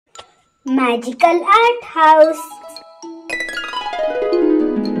Magical Art House.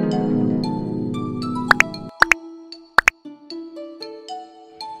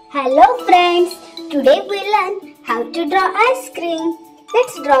 Hello friends, today we learn how to draw ice cream.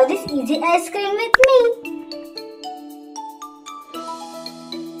 Let's draw this easy ice cream with me.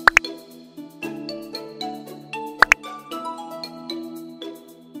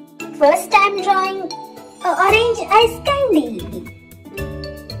 First I am drawing an orange ice candy.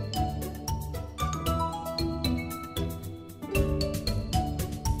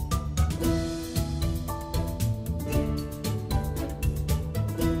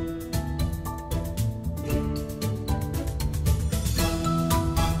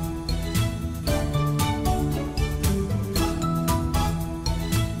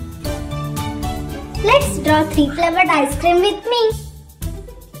 Let's draw 3 flavored ice cream with me.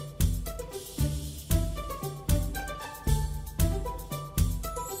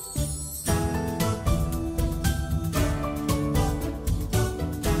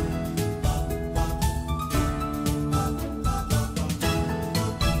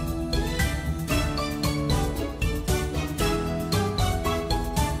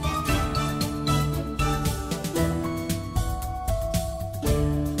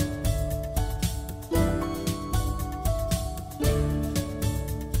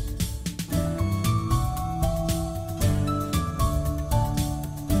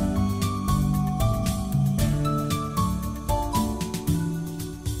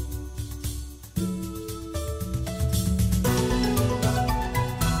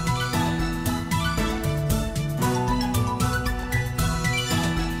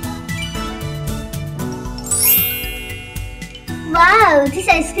 Wow, this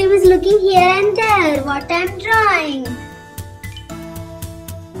ice cream is looking here and there. What I'm drawing.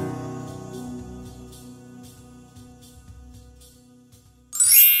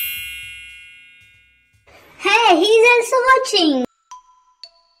 Hey, he's also watching.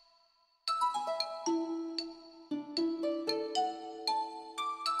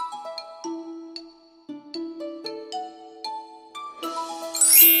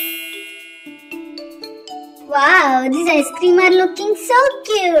 Wow, these ice cream are looking so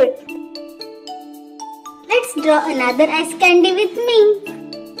cute. Let's draw another ice candy with me.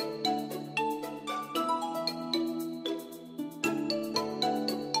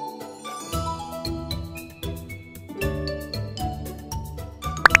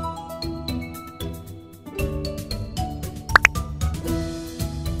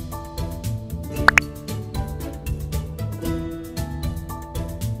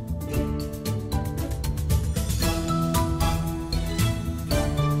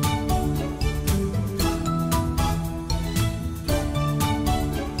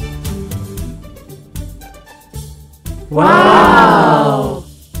 Wow!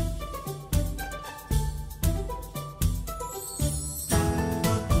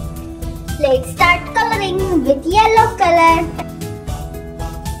 Let's start coloring with yellow color.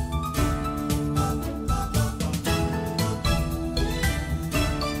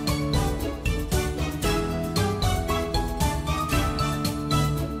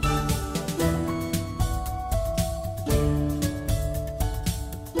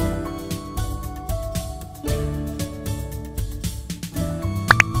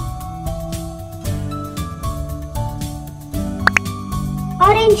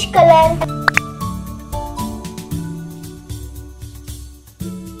 Orange color.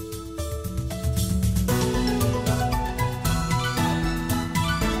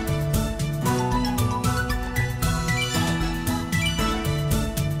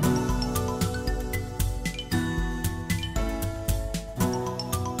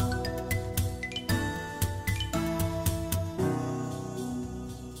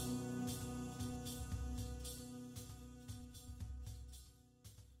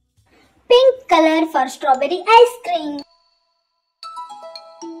 Pink color for strawberry ice cream.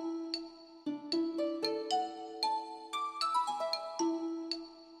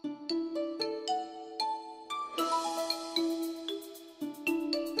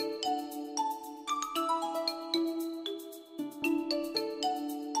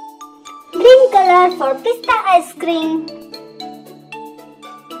 Green color for pista ice cream.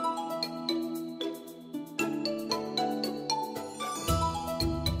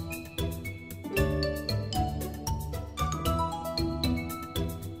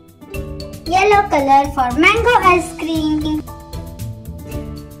 Yellow color for mango ice cream.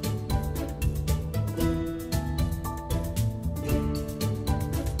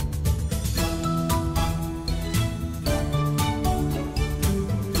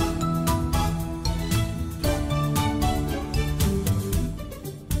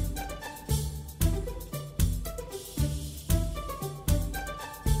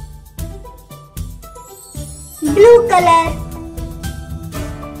 Blue color.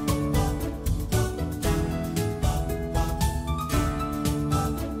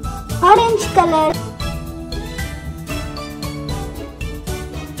 Orange color.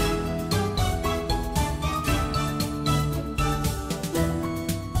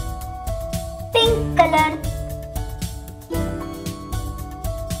 Pink color.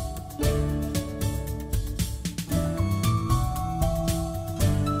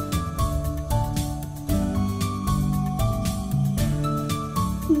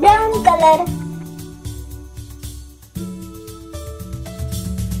 Brown color.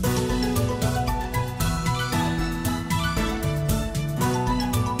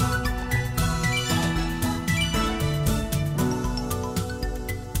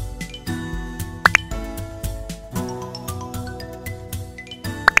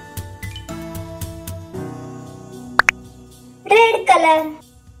 Red color.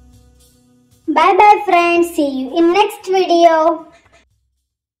 Bye bye friends. See you in next video.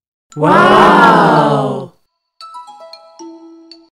 Wow!